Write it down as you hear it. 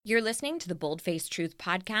You're listening to the Bold-Faced Truth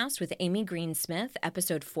podcast with Amy Green Smith,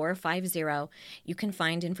 episode 450. You can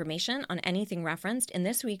find information on anything referenced in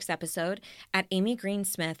this week's episode at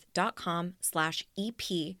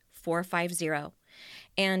amygreensmith.com/EP450.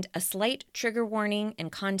 And a slight trigger warning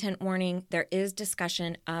and content warning, there is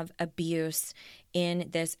discussion of abuse in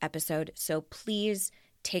this episode, so please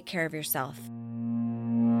take care of yourself.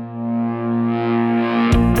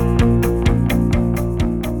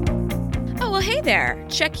 Hey there,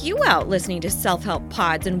 check you out listening to self-help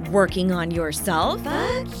pods and working on yourself.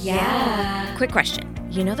 Fuck yeah. Quick question.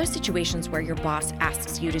 You know those situations where your boss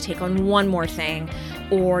asks you to take on one more thing,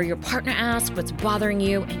 or your partner asks what's bothering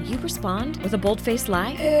you, and you respond with a bold-faced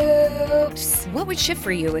lie? Oops. What would shift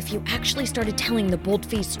for you if you actually started telling the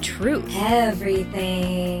bold-faced truth?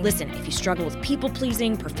 Everything. Listen, if you struggle with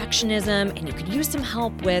people-pleasing, perfectionism, and you could use some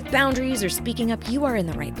help with boundaries or speaking up, you are in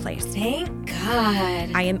the right place. Thank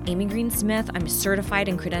God. I am Amy Green Smith. I'm a certified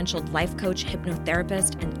and credentialed life coach,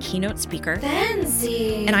 hypnotherapist, and keynote speaker.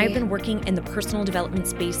 Fancy. And I've been working in the personal development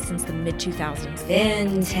space since the mid-2000s.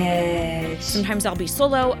 Vintage. Sometimes I'll be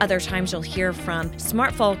solo, other times you'll hear from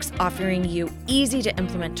smart folks offering you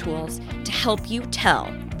easy-to-implement tools to help you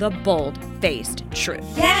tell the bold-faced truth.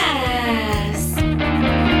 Yes.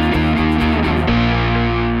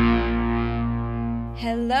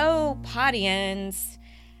 Hello, Podians.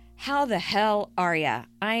 How the hell are ya?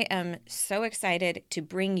 I am so excited to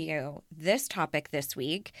bring you this topic this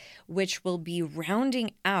week, which will be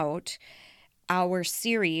rounding out our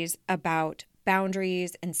series about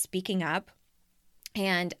boundaries and speaking up.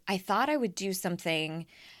 And I thought I would do something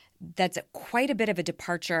that's quite a bit of a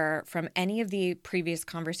departure from any of the previous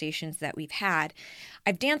conversations that we've had.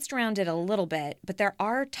 I've danced around it a little bit, but there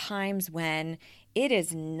are times when it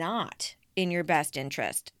is not in your best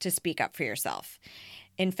interest to speak up for yourself.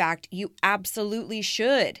 In fact, you absolutely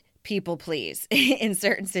should people please in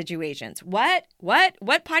certain situations. What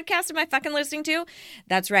podcast am I fucking listening to?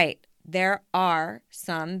 That's right. There are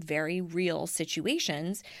some very real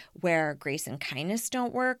situations where grace and kindness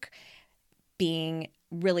don't work. Being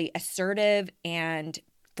really assertive and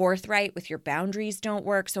forthright with your boundaries don't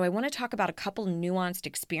work. So I want to talk about a couple nuanced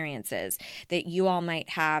experiences that you all might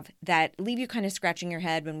have that leave you kind of scratching your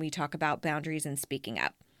head when we talk about boundaries and speaking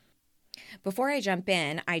up. Before I jump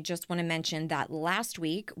in, I just want to mention that last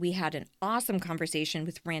week we had an awesome conversation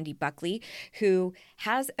with Randy Buckley, who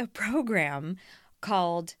has a program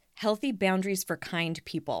called Healthy Boundaries for Kind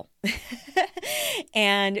People.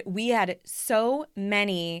 And we had so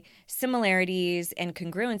many similarities and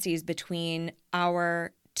congruencies between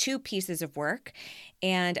our two pieces of work.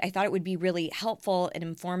 And I thought it would be really helpful and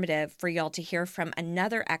informative for y'all to hear from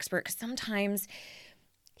another expert, because sometimes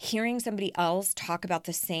hearing somebody else talk about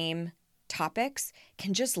the same topics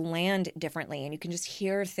can just land differently, and you can just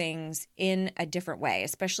hear things in a different way,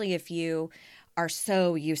 especially if you are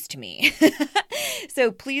so used to me.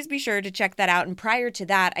 So please be sure to check that out. And prior to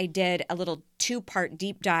that, I did a little 2-part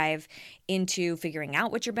deep dive into figuring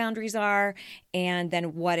out what your boundaries are and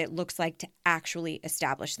then what it looks like to actually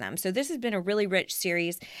establish them. So this has been a really rich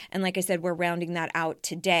series. And like I said, we're rounding that out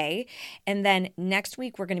today. And then next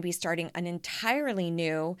week, we're going to be starting an entirely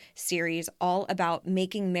new series all about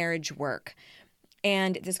making marriage work.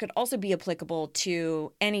 And this could also be applicable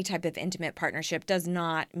to any type of intimate partnership. Does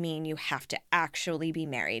not mean you have to actually be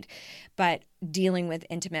married, but dealing with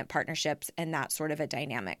intimate partnerships and that sort of a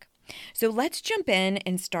dynamic. So let's jump in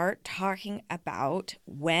and start talking about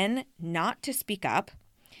when not to speak up,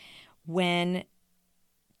 when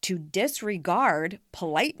to disregard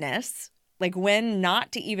politeness, like when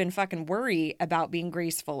not to even fucking worry about being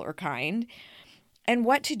graceful or kind, and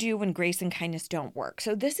what to do when grace and kindness don't work.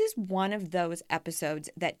 So this is one of those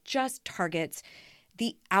episodes that just targets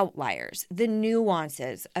the outliers, the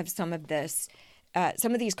nuances of some of these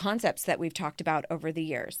concepts that we've talked about over the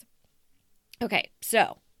years. Okay,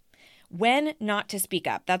 so when not to speak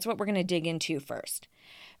up, that's what we're going to dig into first.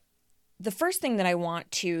 The first thing that I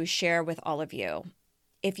want to share with all of you,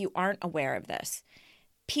 if you aren't aware of this,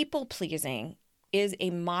 people pleasing is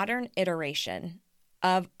a modern iteration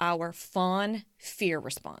of our fawn fear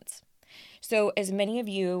response. So as many of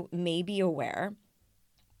you may be aware,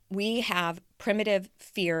 we have primitive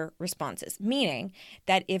fear responses, meaning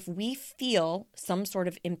that if we feel some sort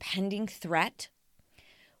of impending threat,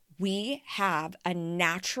 we have a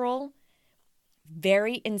natural,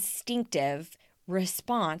 very instinctive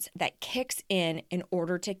response that kicks in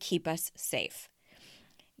order to keep us safe.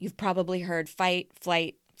 You've probably heard fight,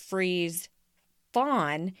 flight, freeze.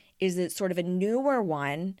 Fawn is sort of a newer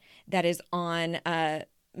one that is on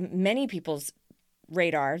many people's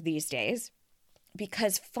radar these days.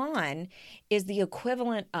 because fawn is the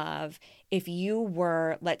equivalent of if you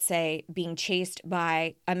were, let's say, being chased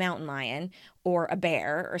by a mountain lion or a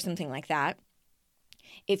bear or something like that.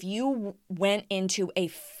 If you went into a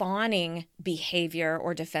fawning behavior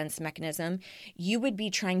or defense mechanism, you would be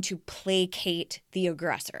trying to placate the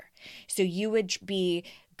aggressor. So you would be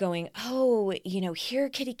going, oh, here,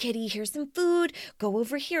 kitty, kitty, here's some food, go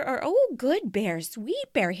over here. Or, oh, good bear,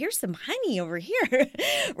 sweet bear, here's some honey over here,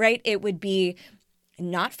 right? It would be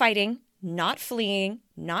not fighting, not fleeing,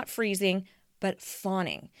 not freezing, but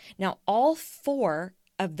fawning. Now, all four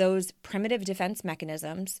of those primitive defense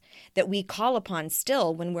mechanisms that we call upon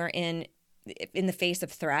still when we're in the face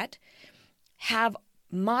of threat have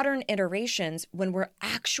modern iterations when we're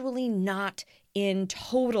actually not in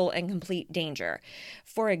total and complete danger.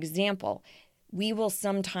 For example, we will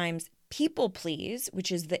sometimes people please,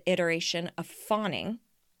 which is the iteration of fawning,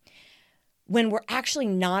 when we're actually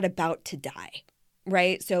not about to die,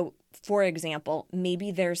 right? So, for example,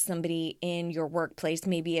 maybe there's somebody in your workplace,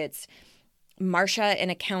 maybe it's Marcia in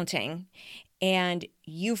accounting, and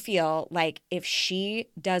you feel like if she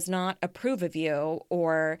does not approve of you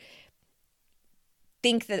or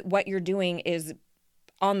think that what you're doing is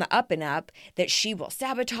on the up and up, that she will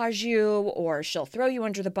sabotage you or she'll throw you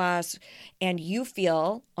under the bus, and you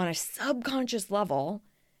feel on a subconscious level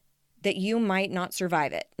that you might not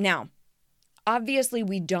survive it. Now, obviously,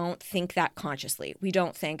 we don't think that consciously. We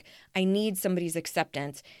don't think, I need somebody's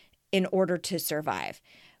acceptance in order to survive.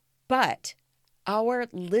 But our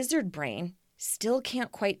lizard brain still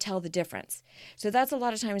can't quite tell the difference. So that's a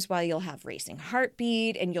lot of times why you'll have racing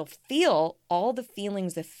heartbeat and you'll feel all the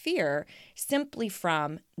feelings of fear simply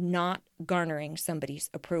from not garnering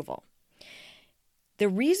somebody's approval. The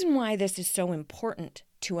reason why this is so important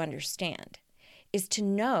to understand is to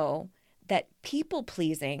know that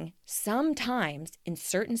people-pleasing sometimes in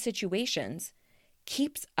certain situations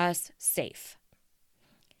keeps us safe.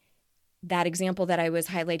 That example that I was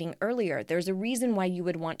highlighting earlier, there's a reason why you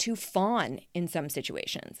would want to fawn in some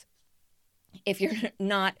situations. If you're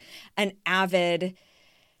not an avid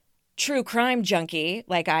true crime junkie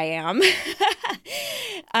like I am,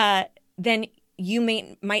 then you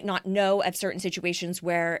might not know of certain situations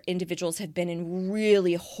where individuals have been in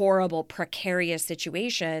really horrible, precarious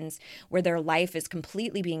situations where their life is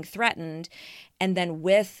completely being threatened. And then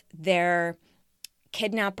with their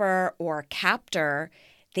kidnapper or captor,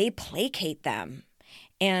 they placate them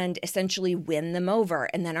and essentially win them over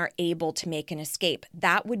and then are able to make an escape.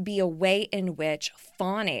 That would be a way in which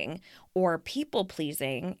fawning or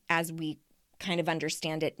people-pleasing, as we kind of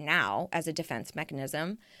understand it now as a defense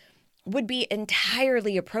mechanism, would be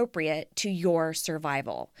entirely appropriate to your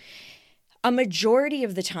survival. A majority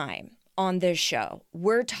of the time on this show,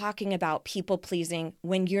 we're talking about people-pleasing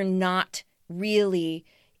when you're not really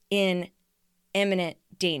in imminent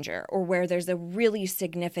danger or where there's a really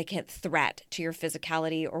significant threat to your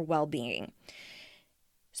physicality or well-being.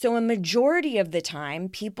 So a majority of the time,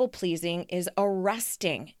 people-pleasing is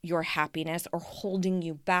arresting your happiness or holding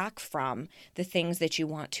you back from the things that you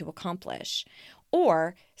want to accomplish,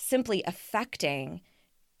 or simply affecting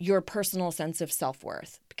your personal sense of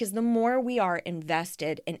self-worth. Because the more we are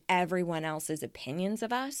invested in everyone else's opinions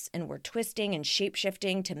of us and we're twisting and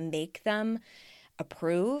shape-shifting to make them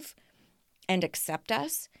approve and accept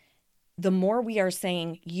us, the more we are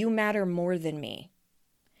saying, you matter more than me,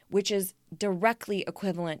 which is directly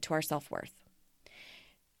equivalent to our self-worth.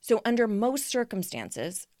 So under most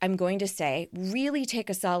circumstances, I'm going to say, really take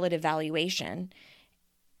a solid evaluation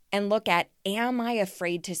and look at, am I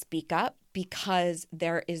afraid to speak up because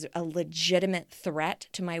there is a legitimate threat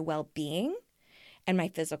to my well-being and my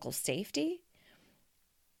physical safety?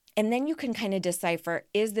 And then you can kind of decipher,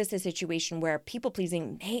 is this a situation where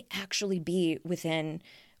people-pleasing may actually be within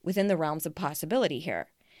the realms of possibility here?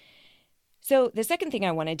 So the second thing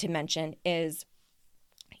I wanted to mention is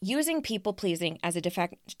using people-pleasing as a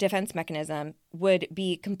defense mechanism would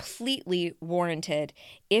be completely warranted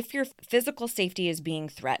if your physical safety is being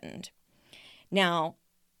threatened. Now,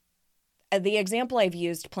 the example I've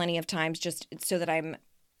used plenty of times just so that I'm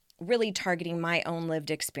really targeting my own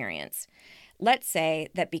lived experience. Let's say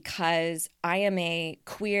that because I am a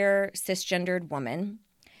queer, cisgendered woman,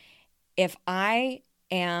 if I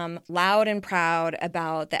am loud and proud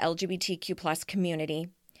about the LGBTQ plus community,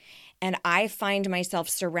 and I find myself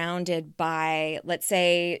surrounded by, let's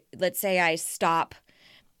say I stop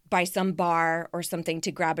by some bar or something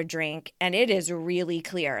to grab a drink, and it is really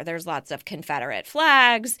clear. There's lots of Confederate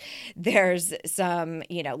flags. There's some,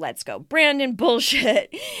 let's go Brandon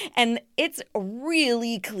bullshit. And it's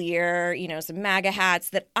really clear, some MAGA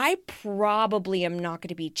hats that I probably am not going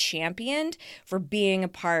to be championed for being a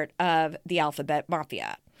part of the alphabet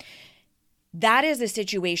mafia. That is a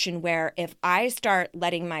situation where if I start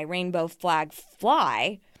letting my rainbow flag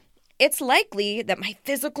fly, it's likely that my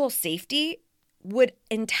physical safety would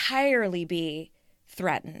entirely be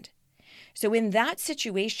threatened. So in that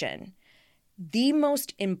situation, the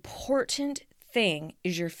most important thing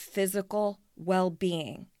is your physical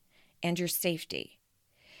well-being and your safety.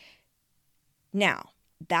 Now,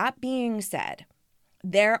 that being said,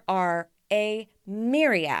 there are a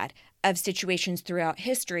myriad of situations throughout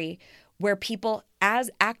history where people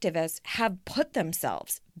as activists have put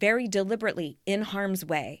themselves very deliberately in harm's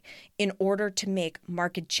way in order to make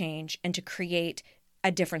marked change and to create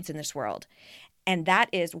a difference in this world. And that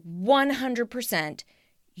is 100%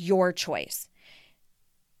 your choice.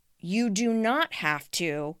 You do not have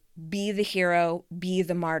to be the hero, be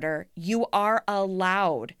the martyr. You are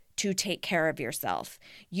allowed to take care of yourself.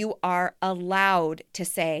 You are allowed to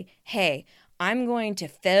say, hey, I'm going to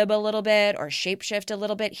fib a little bit or shapeshift a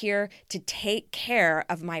little bit here to take care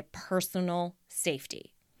of my personal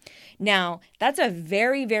safety. Now, that's a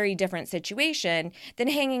very, very different situation than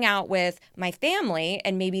hanging out with my family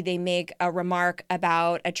and maybe they make a remark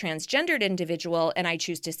about a transgendered individual and I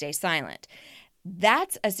choose to stay silent.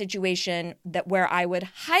 That's a situation where I would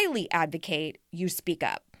highly advocate you speak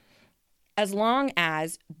up, as long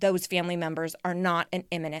as those family members are not an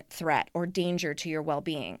imminent threat or danger to your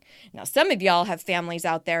well-being. Now, some of y'all have families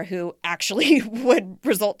out there who actually would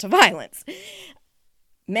result to violence.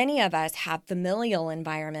 Many of us have familial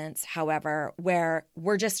environments, however, where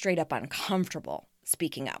we're just straight up uncomfortable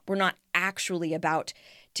speaking up. We're not actually about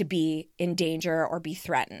to be in danger or be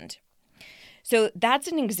threatened. So that's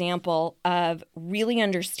an example of really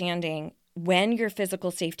understanding when your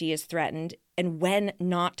physical safety is threatened and when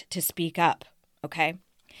not to speak up, okay?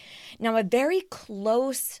 Now, a very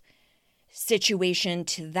close situation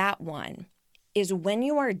to that one is when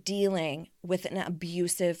you are dealing with an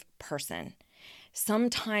abusive person.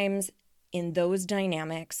 Sometimes in those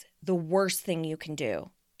dynamics, the worst thing you can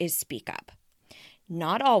do is speak up.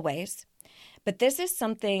 Not always, but this is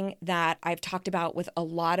something that I've talked about with a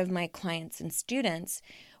lot of my clients and students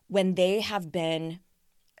when they have been,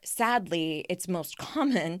 sadly, it's most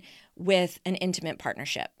common with an intimate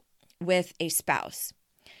partnership, with a spouse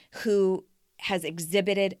who has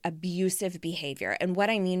exhibited abusive behavior. And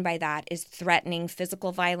what I mean by that is threatening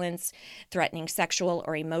physical violence, threatening sexual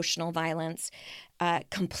or emotional violence,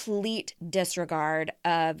 complete disregard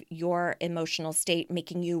of your emotional state,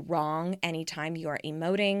 making you wrong anytime you are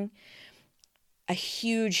emoting. A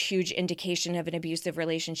huge, huge indication of an abusive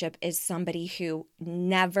relationship is somebody who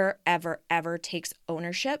never, ever, ever takes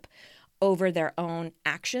ownership over their own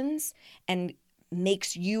actions and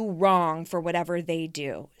makes you wrong for whatever they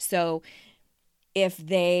do. So if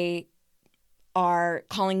they are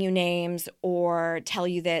calling you names or tell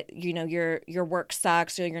you that, your work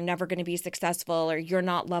sucks or you're never going to be successful or you're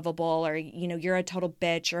not lovable or, you're a total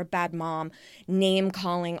bitch or a bad mom, name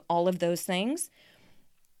calling, all of those things.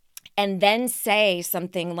 And then say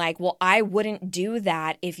something like, well, I wouldn't do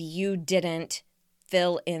that if you didn't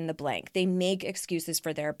fill in the blank. They make excuses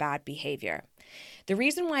for their bad behavior. The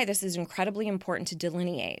reason why this is incredibly important to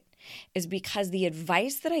delineate is because the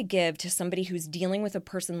advice that I give to somebody who's dealing with a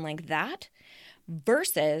person like that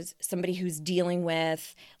versus somebody who's dealing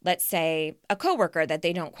with, let's say, a coworker that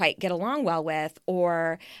they don't quite get along well with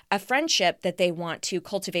or a friendship that they want to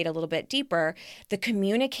cultivate a little bit deeper, the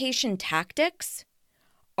communication tactics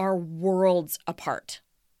are worlds apart.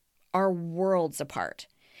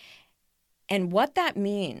 And what that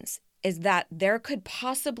means is that there could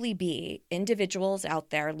possibly be individuals out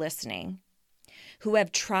there listening who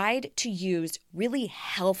have tried to use really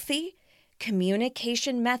healthy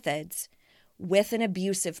communication methods with an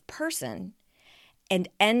abusive person and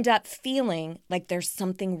end up feeling like there's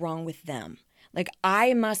something wrong with them. Like,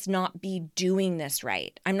 I must not be doing this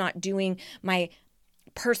right. I'm not doing my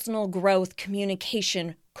personal growth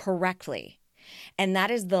communication correctly. And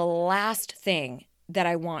that is the last thing that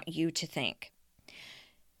I want you to think.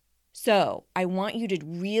 So I want you to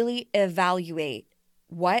really evaluate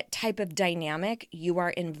what type of dynamic you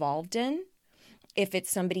are involved in. If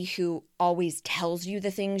it's somebody who always tells you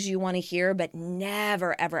the things you want to hear, but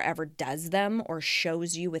never, ever, ever does them or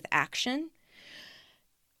shows you with action,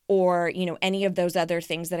 or, any of those other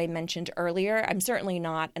things that I mentioned earlier. I'm certainly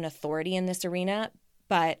not an authority in this arena,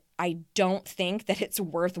 but I don't think that it's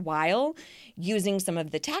worthwhile using some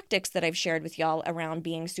of the tactics that I've shared with y'all around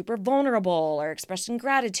being super vulnerable or expressing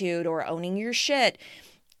gratitude or owning your shit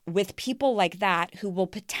with people like that who will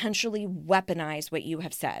potentially weaponize what you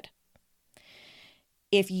have said.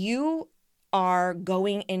 If you are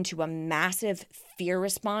going into a massive fear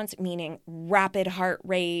response, meaning rapid heart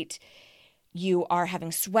rate, you are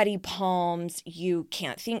having sweaty palms, you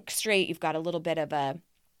can't think straight, you've got a little bit of a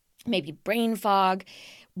maybe brain fog,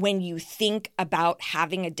 when you think about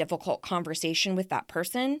having a difficult conversation with that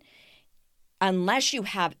person, unless you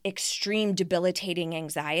have extreme debilitating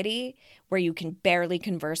anxiety where you can barely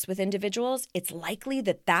converse with individuals, it's likely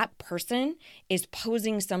that that person is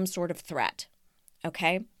posing some sort of threat,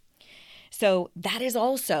 okay? So that is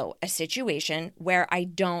also a situation where I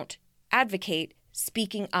don't advocate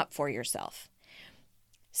speaking up for yourself.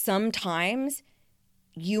 Sometimes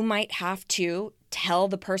you might have to tell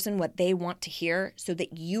the person what they want to hear so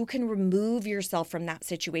that you can remove yourself from that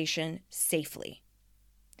situation safely.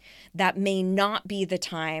 That may not be the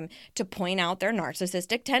time to point out their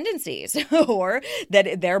narcissistic tendencies or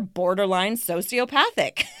that they're borderline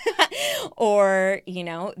sociopathic or,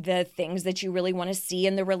 the things that you really want to see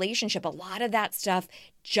in the relationship. A lot of that stuff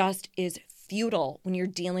just is futile when you're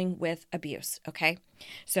dealing with abuse, okay?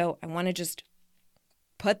 So I want to just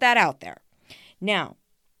put that out there. Now,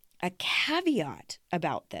 a caveat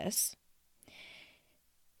about this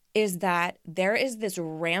is that there is this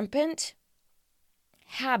rampant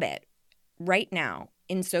habit right now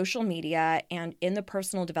in social media and in the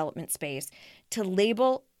personal development space to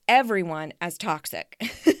label everyone as toxic.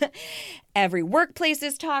 Every workplace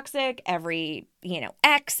is toxic. Every,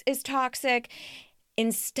 ex is toxic.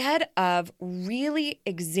 Instead of really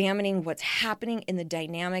examining what's happening in the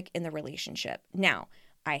dynamic in the relationship. Now,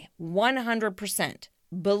 I 100%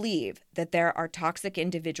 believe that there are toxic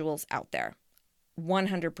individuals out there.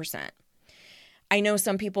 100%. I know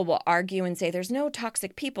some people will argue and say there's no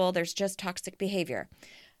toxic people, there's just toxic behavior.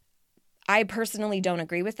 I personally don't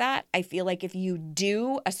agree with that. I feel like if you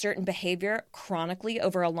do a certain behavior chronically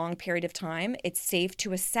over a long period of time, it's safe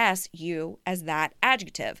to assess you as that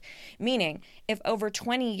adjective. Meaning, if over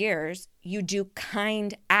 20 years you do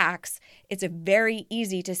kind acts, it's very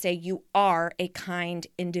easy to say you are a kind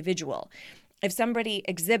individual. If somebody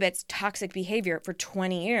exhibits toxic behavior for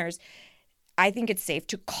 20 years, I think it's safe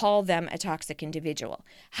to call them a toxic individual.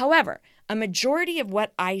 However, a majority of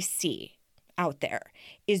what I see out there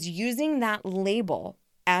is using that label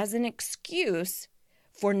as an excuse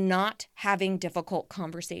for not having difficult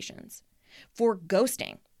conversations, for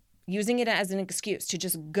ghosting, using it as an excuse to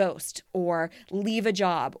just ghost or leave a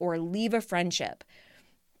job or leave a friendship,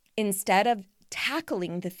 instead of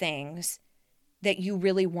tackling the things that you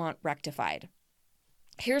really want rectified.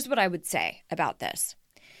 Here's what I would say about this.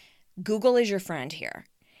 Google is your friend here.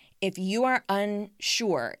 If you are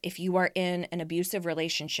unsure, if you are in an abusive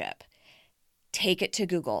relationship, take it to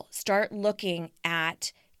Google. Start looking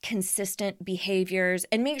at consistent behaviors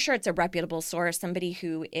and make sure it's a reputable source, somebody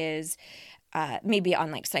who is maybe on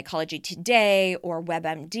like Psychology Today or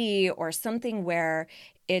WebMD or something where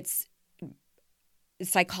it's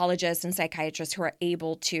psychologists and psychiatrists who are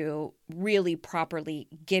able to really properly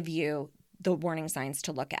give you the warning signs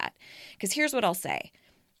to look at. Because here's what I'll say.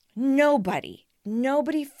 Nobody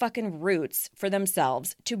fucking roots for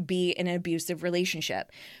themselves to be in an abusive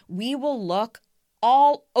relationship. We will look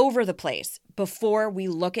all over the place before we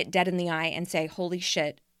look it dead in the eye and say, holy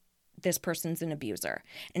shit, this person's an abuser.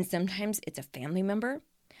 And sometimes it's a family member,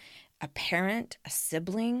 a parent, a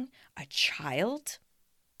sibling, a child,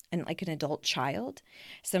 and like an adult child.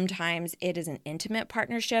 Sometimes it is an intimate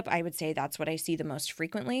partnership. I would say that's what I see the most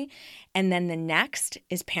frequently. And then the next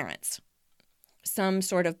is parents. Some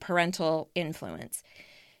sort of parental influence.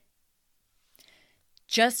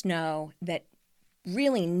 Just know that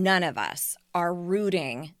really none of us are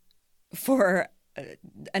rooting for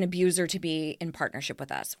an abuser to be in partnership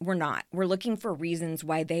with us. We're not. We're looking for reasons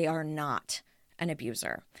why they are not an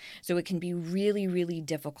abuser. So it can be really, really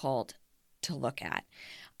difficult to look at.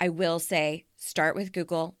 I will say, start with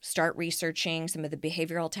Google, start researching some of the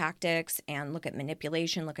behavioral tactics and look at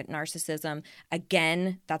manipulation, look at narcissism.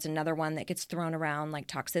 Again, that's another one that gets thrown around like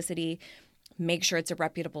toxicity. Make sure it's a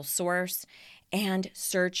reputable source and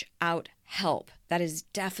search out help. That is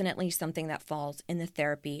definitely something that falls in the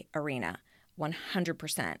therapy arena,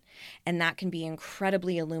 100%. And that can be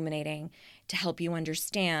incredibly illuminating to help you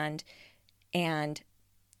understand and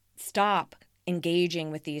stop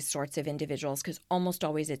engaging with these sorts of individuals, because almost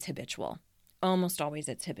always it's habitual.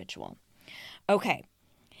 Okay.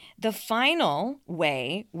 The final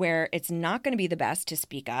way where it's not going to be the best to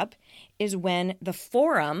speak up is when the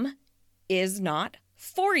forum is not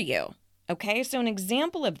for you. Okay, so an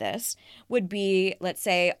example of this would be, let's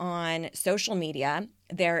say on social media,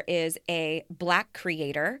 there is a Black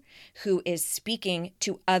creator who is speaking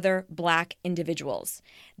to other Black individuals.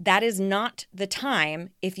 That is not the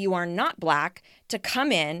time, if you are not Black, to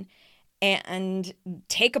come in and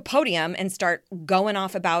take a podium and start going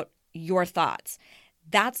off about your thoughts.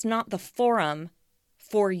 That's not the forum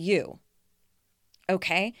for you.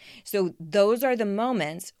 Okay, so those are the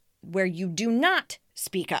moments where you do not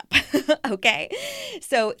speak up. Okay,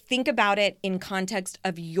 so think about it in context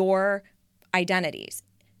of your identities.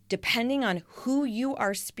 Depending on who you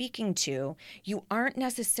are speaking to, you aren't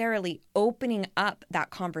necessarily opening up that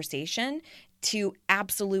conversation to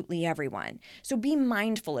absolutely everyone. So be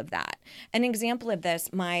mindful of that. An example of this,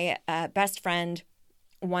 my best friend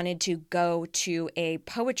wanted to go to a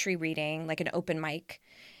poetry reading, like an open mic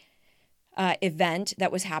event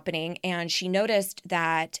that was happening, and she noticed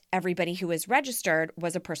that everybody who was registered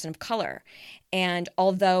was a person of color. And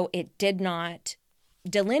although it did not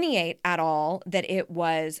delineate at all that it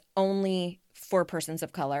was only for persons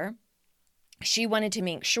of color, she wanted to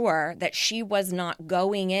make sure that she was not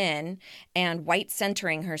going in and white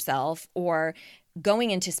centering herself or going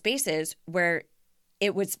into spaces where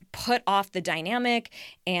it was put off the dynamic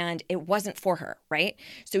and it wasn't for her, right?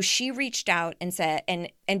 So she reached out and said, and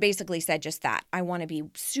basically said just that. I want to be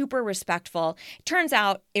super respectful. Turns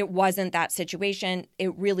out it wasn't that situation.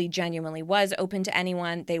 It really genuinely was open to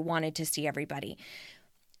anyone. They wanted to see everybody.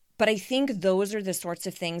 But I think those are the sorts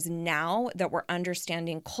of things now that we're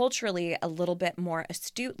understanding culturally a little bit more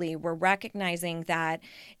astutely. We're recognizing that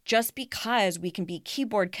just because we can be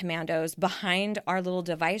keyboard commandos behind our little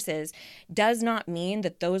devices does not mean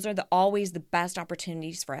that those are always the best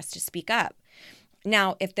opportunities for us to speak up.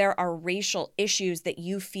 Now, if there are racial issues that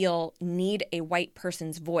you feel need a white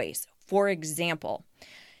person's voice, for example,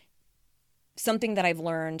 something that I've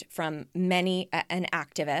learned from many an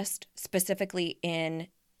activist, specifically in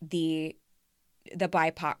the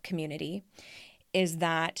BIPOC community, is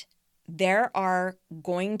that there are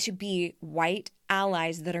going to be white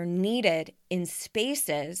allies that are needed in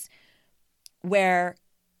spaces where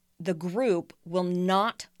the group will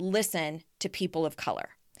not listen to people of color,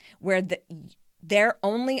 where their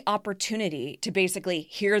only opportunity to basically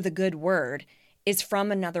hear the good word is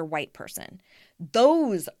from another white person.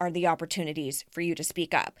 Those are the opportunities for you to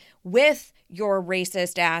speak up with your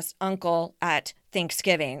racist ass uncle at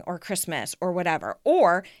Thanksgiving or Christmas or whatever,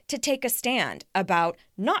 or to take a stand about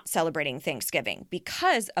not celebrating Thanksgiving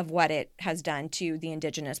because of what it has done to the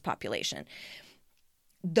indigenous population.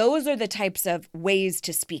 Those are the types of ways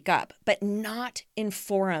to speak up, but not in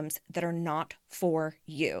forums that are not for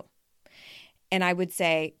you. And I would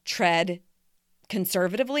say tread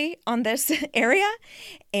conservatively on this area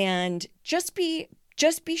and just be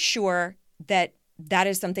sure that that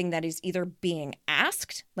is something that is either being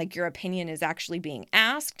asked, like your opinion is actually being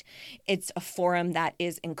asked. It's a forum that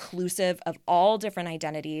is inclusive of all different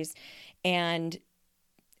identities, and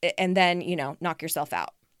then, knock yourself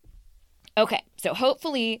out. Okay, so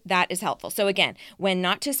hopefully that is helpful. So again, when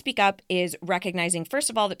not to speak up is recognizing,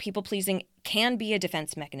 first of all, that people pleasing can be a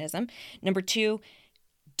defense mechanism. Number two,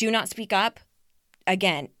 do not speak up.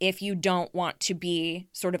 Again, if you don't want to be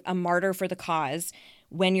sort of a martyr for the cause,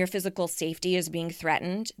 when your physical safety is being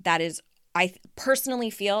threatened, that is, I personally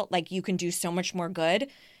feel like you can do so much more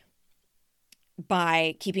good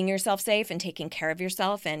by keeping yourself safe and taking care of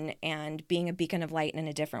yourself and being a beacon of light in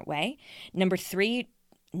a different way. Number three,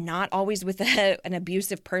 not always with an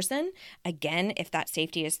abusive person, again, if that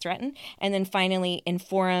safety is threatened. And then finally, in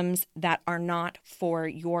forums that are not for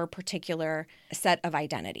your particular set of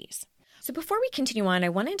identities. So before we continue on, I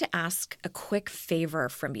wanted to ask a quick favor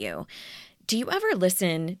from you. Do you ever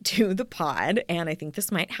listen to the pod, and I think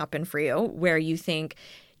this might happen for you, where you think,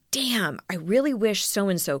 damn, I really wish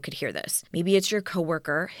so-and-so could hear this. Maybe it's your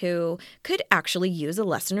coworker who could actually use a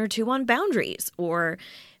lesson or two on boundaries, or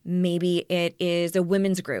maybe it is a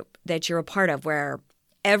women's group that you're a part of where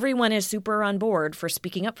everyone is super on board for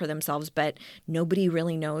speaking up for themselves, but nobody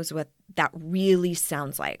really knows what that really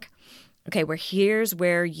sounds like. Okay, here's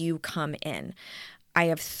where you come in. I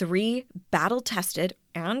have 3 battle-tested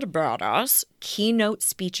and badass keynote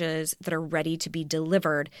speeches that are ready to be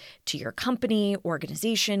delivered to your company,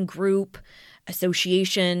 organization, group,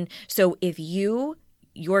 association. So if you,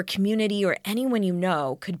 your community, or anyone you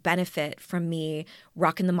know could benefit from me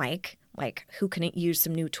rocking the mic, like who couldn't use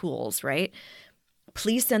some new tools, right?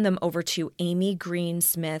 Please send them over to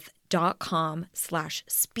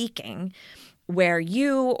amygreensmith.com/speaking, where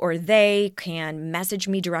you or they can message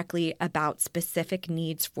me directly about specific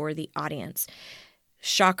needs for the audience.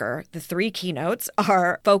 shocker, the 3 keynotes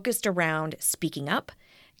are focused around speaking up,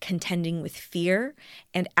 contending with fear,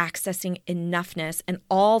 and accessing enoughness. And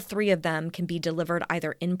all 3 of them can be delivered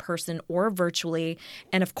either in person or virtually,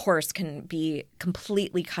 and of course can be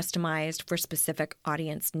completely customized for specific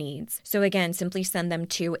audience needs. So again, simply send them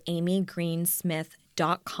to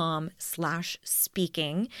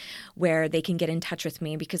amygreensmith.com/speaking, where they can get in touch with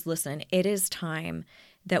me, because listen, it is time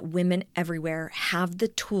that women everywhere have the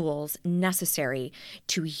tools necessary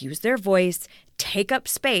to use their voice, take up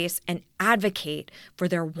space, and advocate for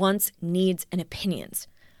their wants, needs, and opinions,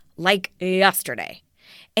 like yesterday.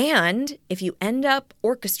 And if you end up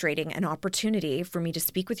orchestrating an opportunity for me to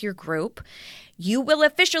speak with your group, you will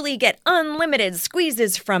officially get unlimited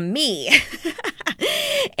squeezes from me.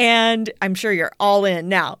 And I'm sure you're all in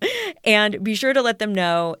now. And be sure to let them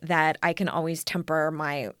know that I can always temper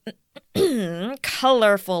my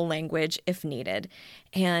colorful language if needed.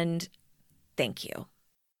 And thank you.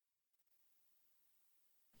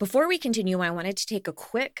 Before we continue, I wanted to take a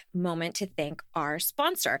quick moment to thank our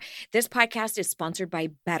sponsor. This podcast is sponsored by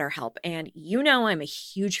BetterHelp, and you know I'm a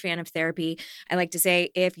huge fan of therapy. I like to say,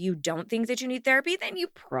 if you don't think that you need therapy, then you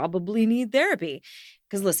probably need therapy.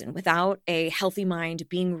 Because listen, without a healthy mind,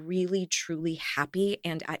 being really, truly happy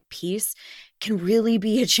and at peace can really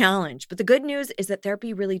be a challenge. But the good news is that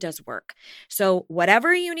therapy really does work. So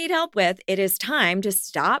whatever you need help with, it is time to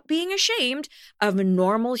stop being ashamed of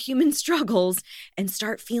normal human struggles and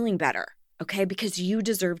start feeling better, okay? Because you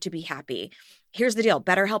deserve to be happy. Here's the deal.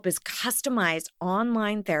 BetterHelp is customized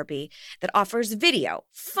online therapy that offers video,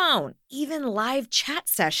 phone, even live chat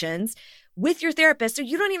sessions with your therapist, so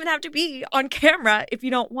you don't even have to be on camera if you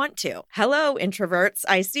don't want to. Hello, introverts.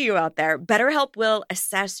 I see you out there. BetterHelp will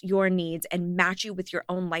assess your needs and match you with your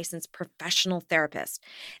own licensed professional therapist.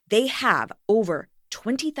 They have over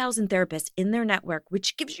 20,000 therapists in their network,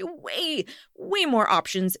 which gives you way more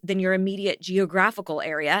options than your immediate geographical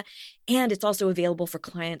area. And it's also available for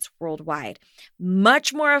clients worldwide.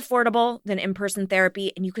 Much more affordable than in-person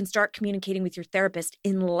therapy, and you can start communicating with your therapist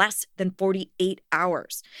in less than 48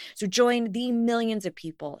 hours. So join the millions of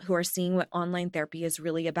people who are seeing what online therapy is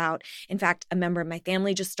really about. In fact, a member of my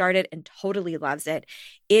family just started and totally loves it.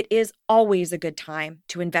 It is always a good time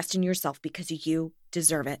to invest in yourself because you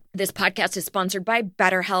deserve it. This podcast is sponsored by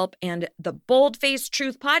BetterHelp, and the Bold Face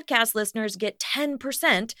Truth podcast listeners get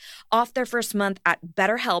 10% off their first month at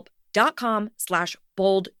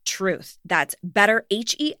BetterHelp.com/boldtruth. That's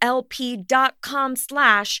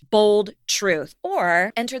BetterHelp.com/boldtruth.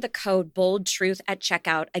 Or enter the code BoldTruth at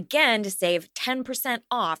checkout again to save 10%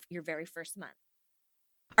 off your very first month.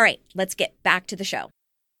 All right, let's get back to the show.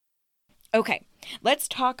 Okay, let's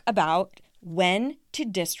talk about when to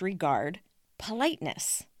disregard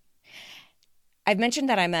politeness. I've mentioned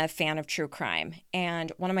that I'm a fan of true crime,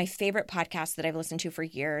 and one of my favorite podcasts that I've listened to for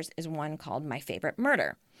years is one called My Favorite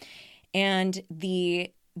Murder. And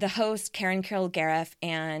the hosts, Karen Kilgariff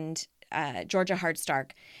and Georgia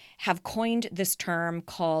Hardstark, have coined this term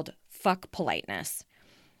called fuck politeness.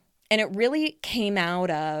 And it really came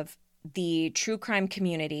out of the true crime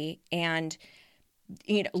community and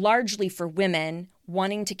largely for women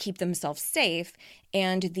wanting to keep themselves safe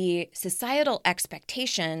and the societal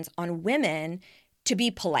expectations on women to be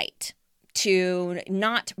polite, to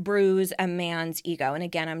not bruise a man's ego. And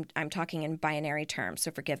again, I'm talking in binary terms,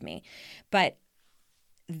 so forgive me. But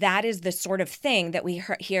that is the sort of thing that we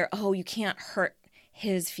hear, oh, you can't hurt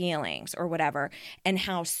his feelings or whatever, and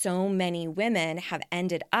how so many women have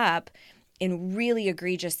ended up in really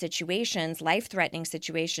egregious situations, life-threatening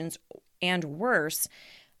situations, and worse,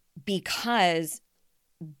 because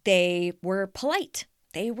they were polite,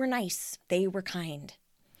 they were nice, they were kind.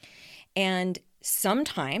 And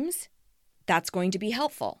sometimes that's going to be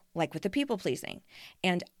helpful, like with the people pleasing.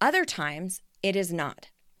 And other times it is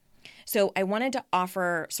not. So I wanted to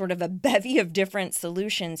offer sort of a bevy of different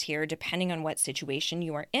solutions here, depending on what situation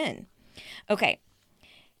you are in. Okay,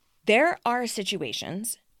 there are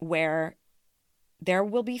situations where there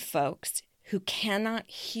will be folks who cannot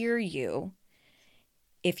hear you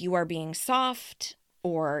if you are being soft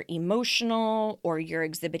or emotional or you're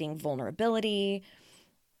exhibiting vulnerability.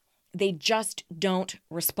 They just don't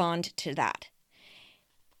respond to that.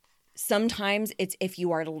 Sometimes it's if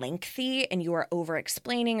you are lengthy and you are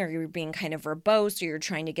over-explaining or you're being kind of verbose or you're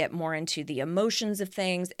trying to get more into the emotions of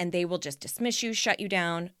things, and they will just dismiss you, shut you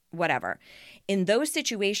down, whatever. In those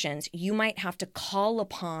situations, you might have to call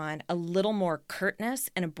upon a little more curtness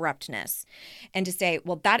and abruptness and to say,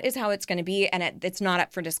 well, that is how it's going to be, and it's not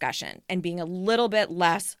up for discussion, and being a little bit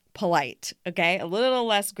less polite, okay? A little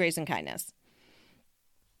less grace and kindness.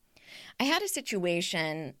 I had a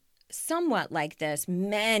situation somewhat like this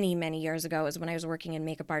many, many years ago is when I was working in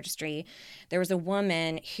makeup artistry. There was a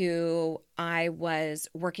woman who I was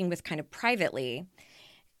working with kind of privately,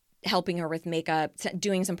 helping her with makeup,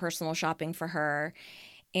 doing some personal shopping for her.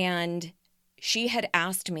 And she had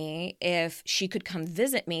asked me if she could come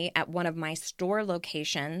visit me at one of my store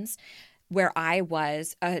locations where I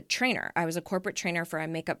was a trainer. I was a corporate trainer for a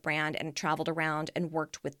makeup brand and traveled around and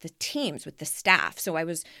worked with the teams, with the staff. So I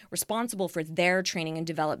was responsible for their training and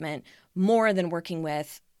development more than working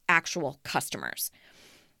with actual customers.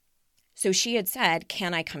 So she had said,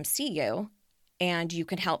 can I come see you and you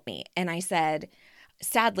can help me? And I said,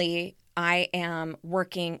 sadly, I am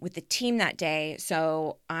working with the team that day,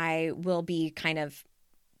 so I will be kind of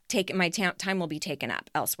my time will be taken up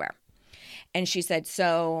elsewhere. And she said,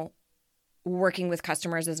 so working with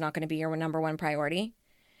customers is not going to be your number one priority?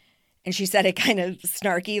 And she said it kind of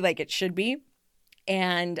snarky, like it should be.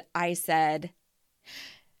 And I said,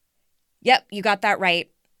 yep, you got that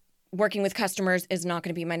right. Working with customers is not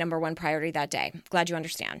going to be my number one priority that day. Glad you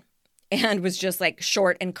understand. And was just like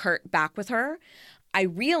short and curt back with her. I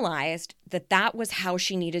realized that that was how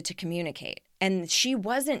she needed to communicate. And she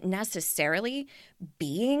wasn't necessarily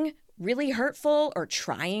being really hurtful or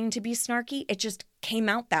trying to be snarky. It just came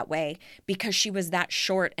out that way because she was that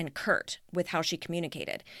short and curt with how she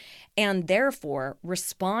communicated, and therefore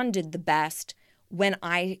responded the best when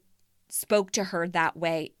I spoke to her that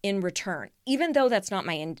way in return, even though that's not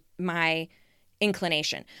my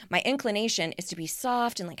inclination. My inclination is to be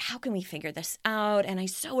soft and like, how can we figure this out? And I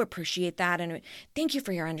so appreciate that. And thank you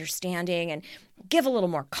for your understanding and give a little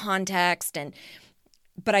more context.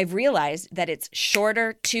 But I've realized that it's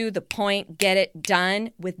shorter, to the point, get it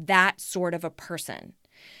done with that sort of a person.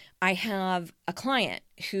 I have a client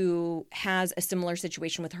who has a similar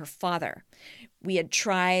situation with her father. We had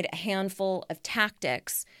tried a handful of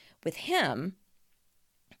tactics with him,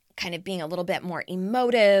 kind of being a little bit more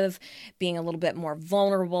emotive, being a little bit more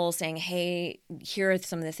vulnerable, saying, hey, here are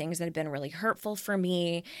some of the things that have been really hurtful for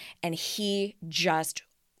me. And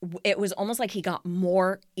it was almost like he got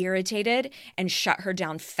more irritated and shut her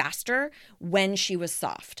down faster when she was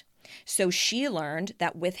soft. So she learned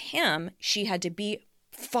that with him, she had to be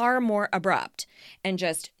far more abrupt and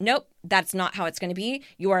just, nope, that's not how it's going to be.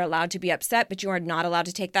 You are allowed to be upset, but you are not allowed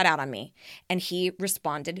to take that out on me. And he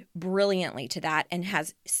responded brilliantly to that and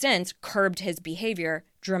has since curbed his behavior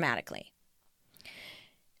dramatically.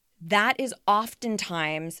 That is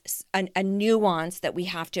oftentimes a nuance that we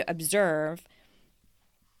have to observe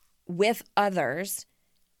with others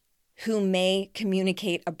who may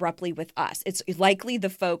communicate abruptly with us. It's likely the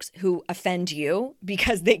folks who offend you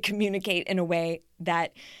because they communicate in a way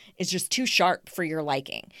that is just too sharp for your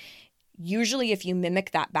liking. Usually if you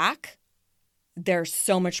mimic that back, they're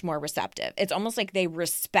so much more receptive. It's almost like they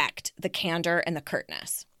respect the candor and the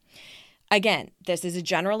curtness. Again, this is a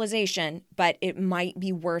generalization, but it might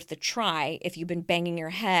be worth a try if you've been banging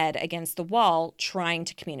your head against the wall trying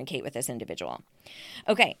to communicate with this individual.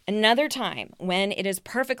 Okay, another time when it is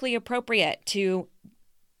perfectly appropriate to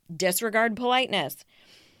disregard politeness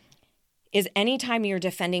is anytime you're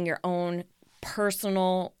defending your own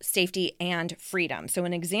personal safety and freedom. So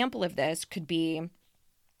an example of this could be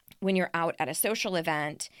when you're out at a social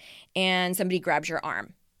event and somebody grabs your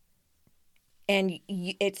arm. And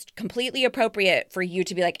it's completely appropriate for you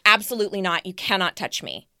to be like, absolutely not, you cannot touch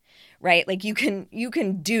me, right? Like you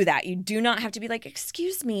can do that. You do not have to be like,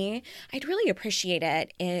 excuse me, I'd really appreciate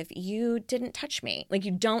it if you didn't touch me. Like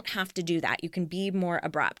you don't have to do that. You can be more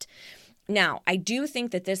abrupt. Now, I do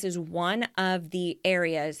think that this is one of the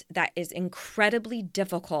areas that is incredibly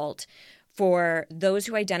difficult for those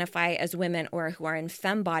who identify as women or who are in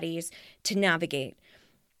femme bodies to navigate.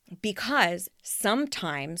 Because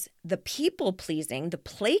sometimes the people-pleasing, the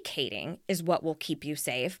placating is what will keep you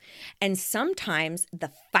safe. And sometimes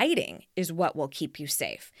the fighting is what will keep you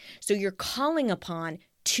safe. So you're calling upon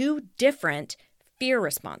two different fear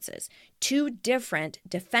responses, two different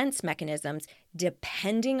defense mechanisms,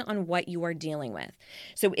 depending on what you are dealing with.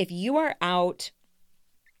 So if you are out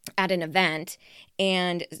at an event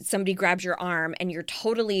and somebody grabs your arm and you're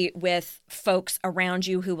totally with folks around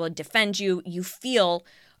you who will defend you, you feel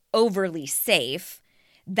overly safe,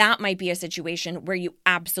 that might be a situation where you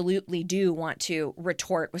absolutely do want to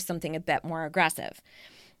retort with something a bit more aggressive.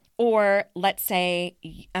 Or let's say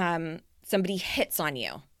somebody hits on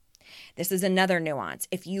you. This is another nuance.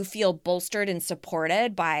 If you feel bolstered and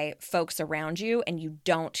supported by folks around you and you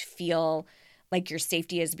don't feel like your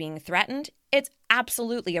safety is being threatened, it's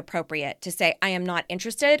absolutely appropriate to say, I am not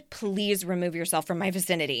interested. Please remove yourself from my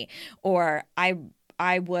vicinity. Or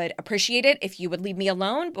I would appreciate it if you would leave me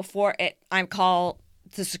alone before I call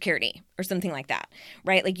to security or something like that,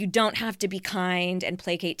 right? Like you don't have to be kind and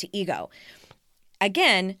placate to ego.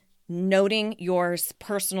 Again, noting your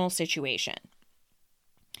personal situation.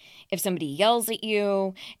 If somebody yells at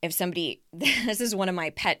you, this is one of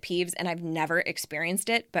my pet peeves and I've never experienced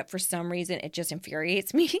it, but for some reason it just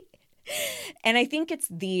infuriates me. And I think it's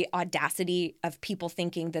the audacity of people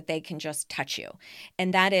thinking that they can just touch you.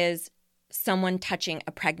 And that is someone touching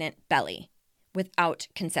a pregnant belly without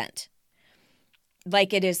consent.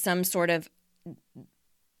 Like it is some sort of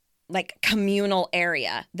like communal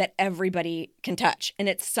area that everybody can touch. And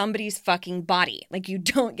it's somebody's fucking body. Like you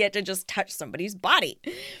don't get to just touch somebody's body.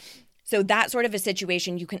 So that sort of a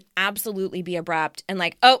situation, you can absolutely be abrupt and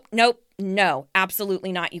like, oh, nope, no,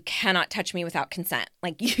 absolutely not. You cannot touch me without consent.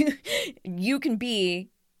 Like you can be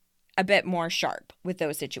a bit more sharp with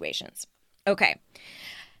those situations. Okay.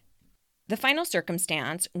 The final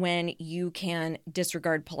circumstance when you can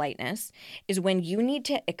disregard politeness is when you need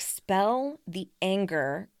to expel the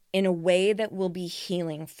anger in a way that will be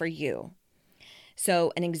healing for you.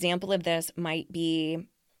 So an example of this might be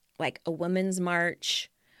like a women's march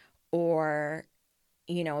or,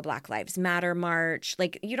 you know, a Black Lives Matter march.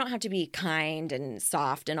 Like you don't have to be kind and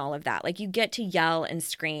soft and all of that. Like you get to yell and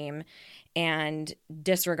scream and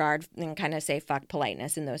disregard and kind of say fuck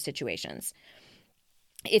politeness in those situations.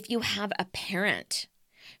 If you have a parent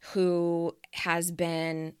who has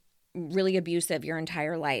been really abusive your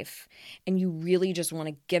entire life and you really just want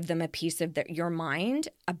to give them a piece of your mind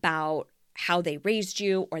about how they raised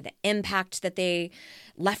you or the impact that they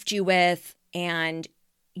left you with, and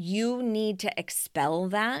you need to expel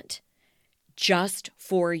that just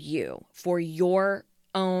for you, for your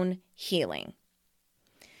own healing.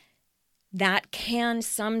 That can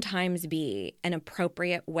sometimes be an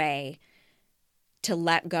appropriate way to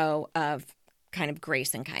let go of kind of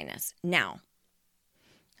grace and kindness. Now,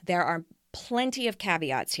 there are plenty of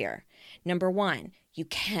caveats here. Number one, you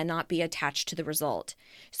cannot be attached to the result.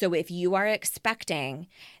 So if you are expecting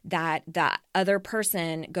that the other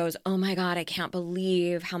person goes, oh my God, I can't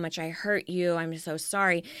believe how much I hurt you, I'm so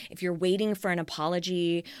sorry. If you're waiting for an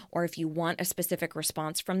apology or if you want a specific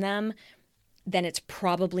response from them, then it's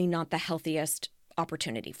probably not the healthiest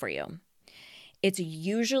opportunity for you. It's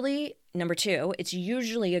usually, number two, it's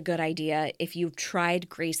usually a good idea if you've tried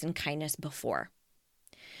grace and kindness before.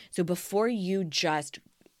 So before you just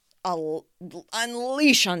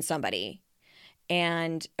unleash on somebody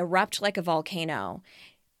and erupt like a volcano,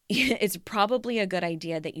 it's probably a good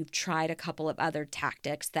idea that you've tried a couple of other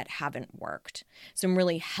tactics that haven't worked. Some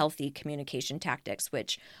really healthy communication tactics,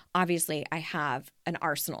 which obviously I have an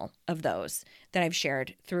arsenal of those that I've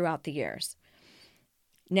shared throughout the years.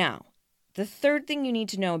 Now, the third thing you need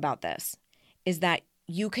to know about this is that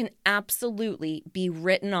you can absolutely be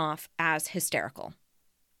written off as hysterical.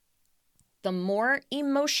 The more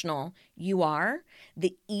emotional you are,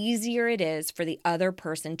 the easier it is for the other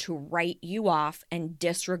person to write you off and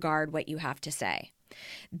disregard what you have to say.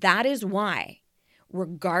 That is why,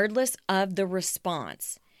 regardless of the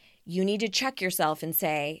response, you need to check yourself and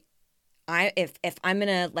say, if I'm going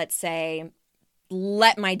to, let's say,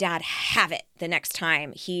 let my dad have it the next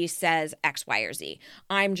time he says X, Y, or Z,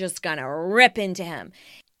 I'm just going to rip into him.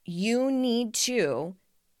 You need to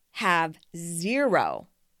have zero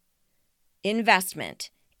investment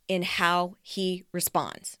in how he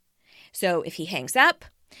responds. So if he hangs up,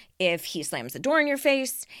 if he slams the door in your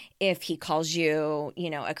face, if he calls you,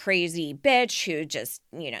 a crazy bitch who just,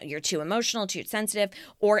 you're too emotional, too sensitive,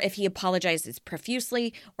 or if he apologizes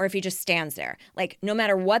profusely, or if he just stands there, like no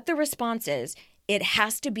matter what the response is, it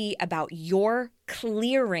has to be about your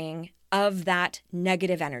clearing of that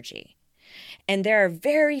negative energy. And there are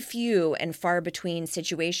very few and far between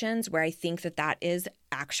situations where I think that is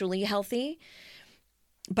actually healthy,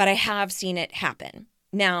 but I have seen it happen.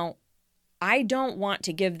 Now, I don't want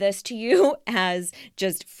to give this to you as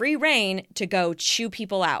just free reign to go chew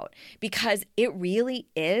people out, because it really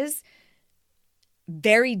is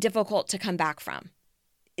very difficult to come back from.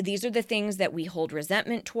 These are the things that we hold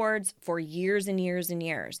resentment towards for years and years and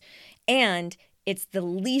years. And it's the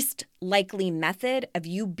least likely method of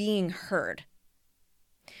you being heard.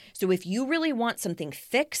 So if you really want something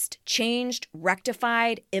fixed, changed,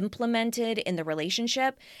 rectified, implemented in the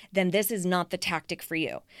relationship, then this is not the tactic for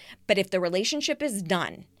you. But if the relationship is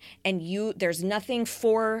done and there's nothing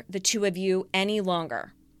for the two of you any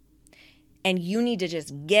longer, and you need to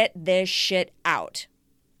just get this shit out,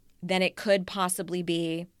 then it could possibly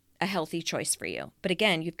be a healthy choice for you. But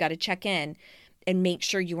again, you've got to check in and make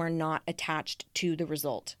sure you are not attached to the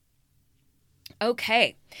result.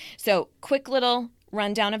 Okay, so quick little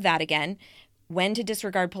rundown of that again. When to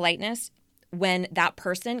disregard politeness. when that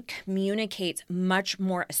person communicates much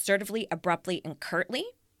more assertively, abruptly, and curtly,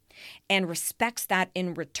 and respects that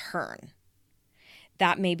in return.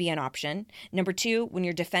 That may be an option. Number 2, when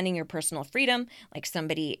you're defending your personal freedom, like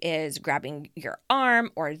somebody is grabbing your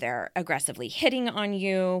arm or they're aggressively hitting on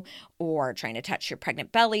you or trying to touch your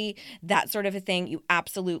pregnant belly, that sort of a thing, you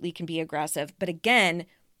absolutely can be aggressive. But again,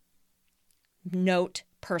 note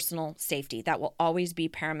personal safety. That will always be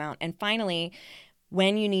paramount. And finally,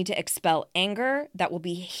 when you need to expel anger, that will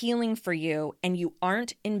be healing for you and you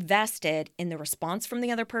aren't invested in the response from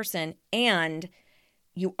the other person and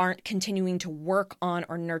you aren't continuing to work on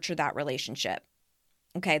or nurture that relationship.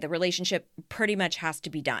 Okay, the relationship pretty much has to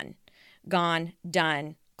be done. Gone,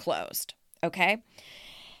 done, closed. Okay?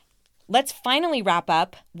 Let's finally wrap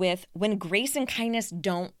up with when grace and kindness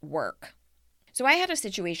don't work. So I had a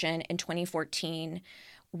situation in 2014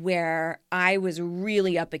 where I was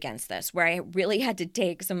really up against this, where I really had to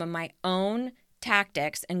take some of my own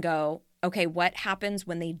tactics and go, okay, what happens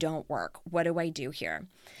when they don't work? What do I do here?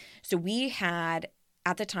 So we had,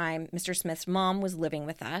 at the time, Mr. Smith's mom was living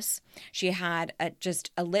with us. She had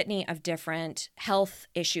just a litany of different health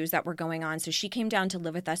issues that were going on. So she came down to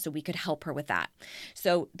live with us so we could help her with that.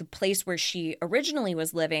 So the place where she originally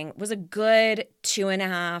was living was a good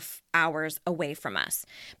 2.5 hours away from us.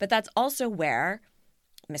 But that's also where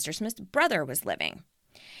Mr. Smith's brother was living.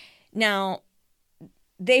 Now,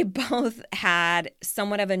 they both had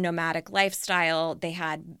somewhat of a nomadic lifestyle.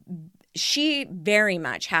 She very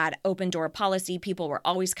much had open door policy. People were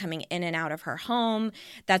always coming in and out of her home.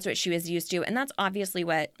 That's what she was used to. And that's obviously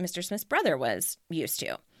what Mr. Smith's brother was used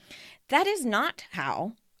to. That is not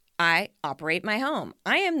how I operate my home.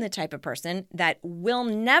 I am the type of person that will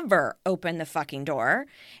never open the fucking door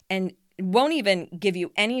and won't even give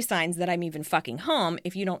you any signs that I'm even fucking home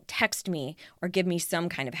if you don't text me or give me some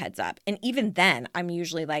kind of heads up. And even then, I'm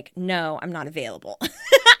usually like, no, I'm not available.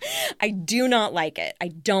 I do not like it. I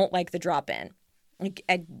don't like the drop-in.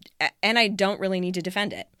 And I don't really need to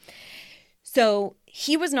defend it. So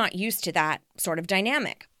he was not used to that sort of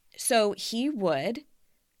dynamic. So he would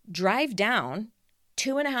drive down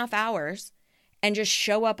 2.5 hours and just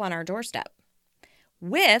show up on our doorstep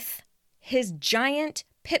with his giant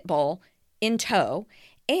pit bull in tow,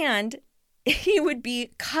 and he would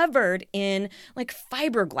be covered in like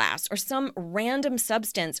fiberglass or some random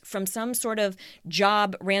substance from some sort of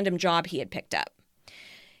random job he had picked up.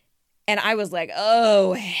 And I was like,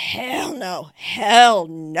 oh, hell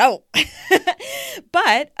no.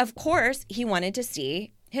 But of course, he wanted to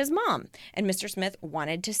see his mom, and Mr. Smith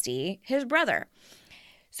wanted to see his brother.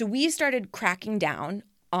 So we started cracking down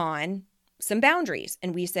on some boundaries,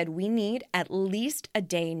 and we said we need at least a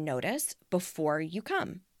day notice before you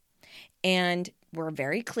come. And we're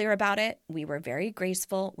very clear about it. We were very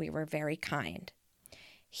graceful. We were very kind.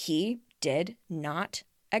 He did not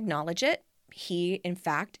acknowledge it. He, in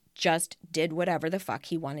fact, just did whatever the fuck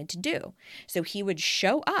he wanted to do. So he would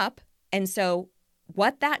show up. And so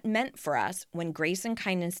what that meant for us when grace and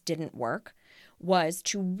kindness didn't work was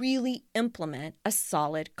to really implement a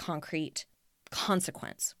solid, concrete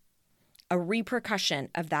consequence, a repercussion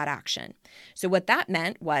of that action. So what that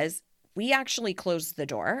meant was we actually closed the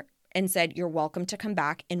door and said, you're welcome to come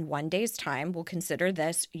back in 1 day's time. We'll consider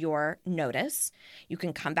this your notice. You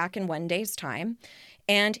can come back in 1 day's time.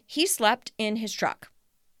 And he slept in his truck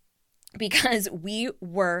because we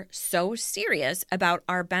were so serious about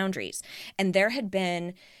our boundaries. And there had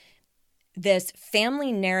been this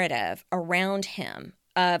family narrative around him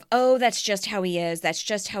of, oh, that's just how he is. That's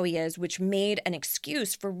just how he is, which made an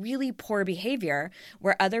excuse for really poor behavior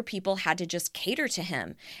where other people had to just cater to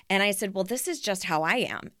him. And I said, well, this is just how I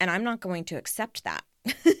am, and I'm not going to accept that.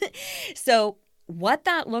 So what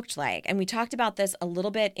that looked like, and we talked about this a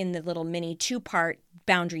little bit in the little mini 2-part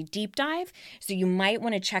boundary deep dive. So you might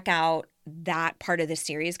want to check out that part of the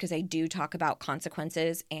series because I do talk about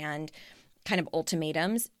consequences and kind of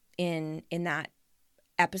ultimatums in that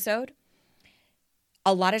episode.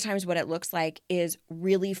 A lot of times what it looks like is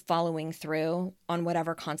really following through on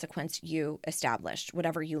whatever consequence you established,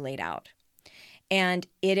 whatever you laid out. And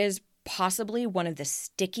it is possibly one of the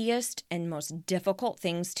stickiest and most difficult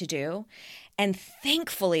things to do. And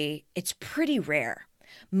thankfully, it's pretty rare.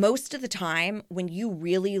 Most of the time, when you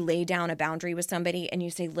really lay down a boundary with somebody and you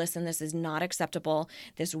say, listen, this is not acceptable.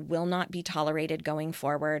 This will not be tolerated going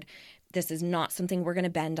forward. This is not something we're going to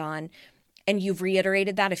bend on. And you've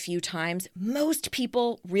reiterated that a few times, most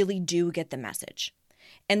people really do get the message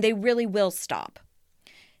and they really will stop.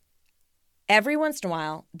 Every once in a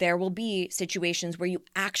while, there will be situations where you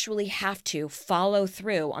actually have to follow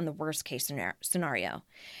through on the worst case scenario.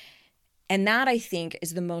 And that, I think,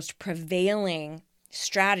 is the most prevailing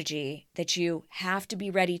strategy that you have to be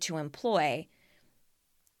ready to employ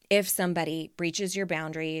if somebody breaches your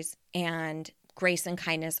boundaries and grace and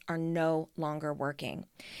kindness are no longer working.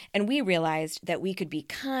 And we realized that we could be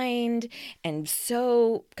kind and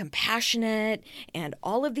so compassionate and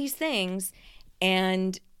all of these things,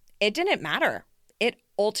 and it didn't matter. It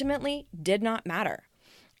ultimately did not matter.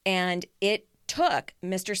 And it took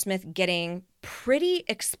Mr. Smith getting pretty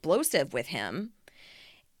explosive with him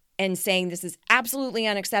and saying this is absolutely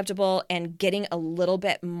unacceptable and getting a little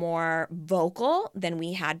bit more vocal than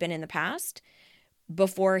we had been in the past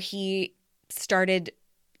before he started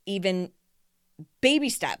even baby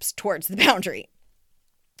steps towards the boundary.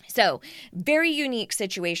 So, very unique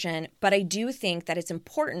situation, but I do think that it's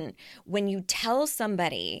important when you tell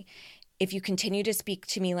somebody, if you continue to speak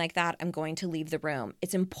to me like that, I'm going to leave the room.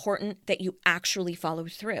 It's important that you actually follow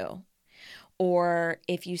through. Or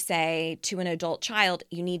if you say to an adult child,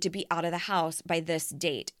 you need to be out of the house by this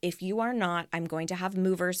date. If you are not, I'm going to have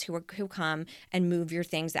movers who come and move your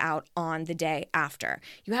things out on the day after.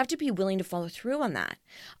 You have to be willing to follow through on that.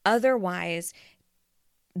 Otherwise,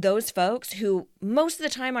 those folks who most of the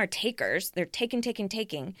time are takers, they're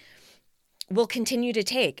taking, will continue to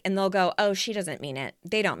take, and they'll go, oh, she doesn't mean it.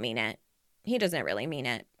 They don't mean it. He doesn't really mean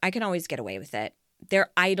it. I can always get away with it.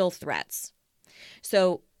 They're idle threats.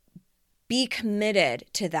 So be committed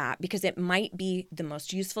to that, because it might be the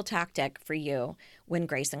most useful tactic for you when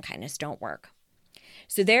grace and kindness don't work.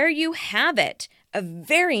 So there you have it, a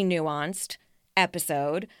very nuanced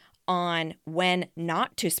episode on when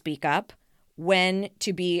not to speak up, when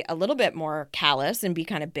to be a little bit more callous and be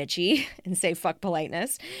kind of bitchy and say fuck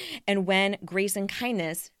politeness, and when grace and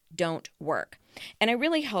kindness don't work. And I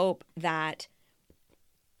really hope that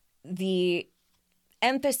the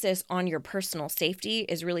emphasis on your personal safety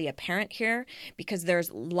is really apparent here, because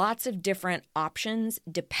there's lots of different options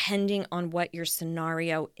depending on what your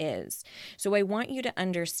scenario is. So I want you to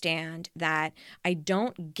understand that I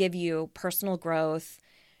don't give you personal growth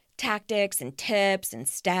tactics and tips and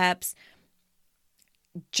steps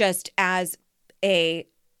just as a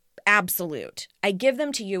absolute. I give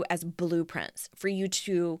them to you as blueprints for you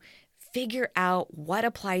to figure out what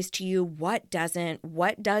applies to you, what doesn't,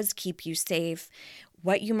 what does keep you safe,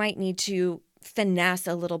 what you might need to finesse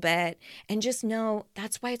a little bit, and just know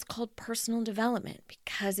that's why it's called personal development,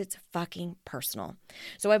 because it's fucking personal.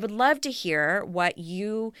 So I would love to hear what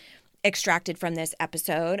you extracted from this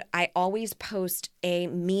episode. I always post a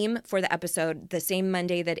meme for the episode the same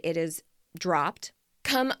Monday that it is dropped.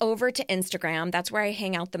 Come over to Instagram. That's where I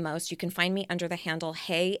hang out the most. You can find me under the handle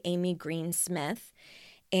Hey Amy Green Smith,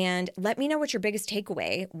 and let me know what your biggest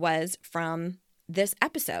takeaway was from this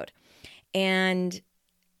episode. And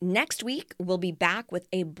next week, we'll be back with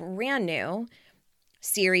a brand new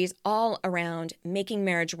series all around making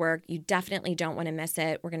marriage work. You definitely don't want to miss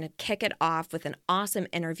it. We're going to kick it off with an awesome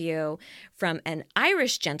interview from an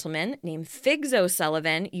Irish gentleman named Figs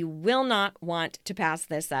O'Sullivan. You will not want to pass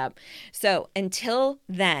this up. So until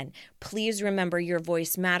then, please remember your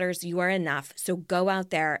voice matters. You are enough. So go out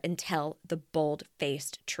there and tell the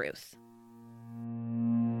bold-faced truth.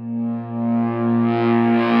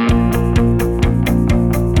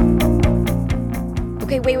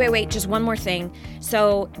 Okay, wait. Just one more thing.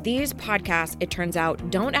 So these podcasts, it turns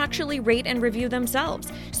out, don't actually rate and review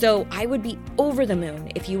themselves. So I would be over the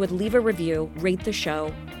moon if you would leave a review, rate the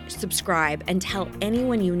show, subscribe, and tell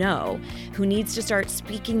anyone you know who needs to start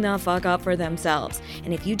speaking the fuck up for themselves.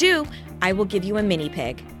 And if you do, I will give you a mini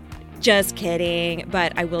pig. Just kidding,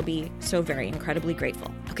 but I will be so very incredibly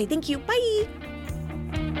grateful. Okay, thank you. Bye.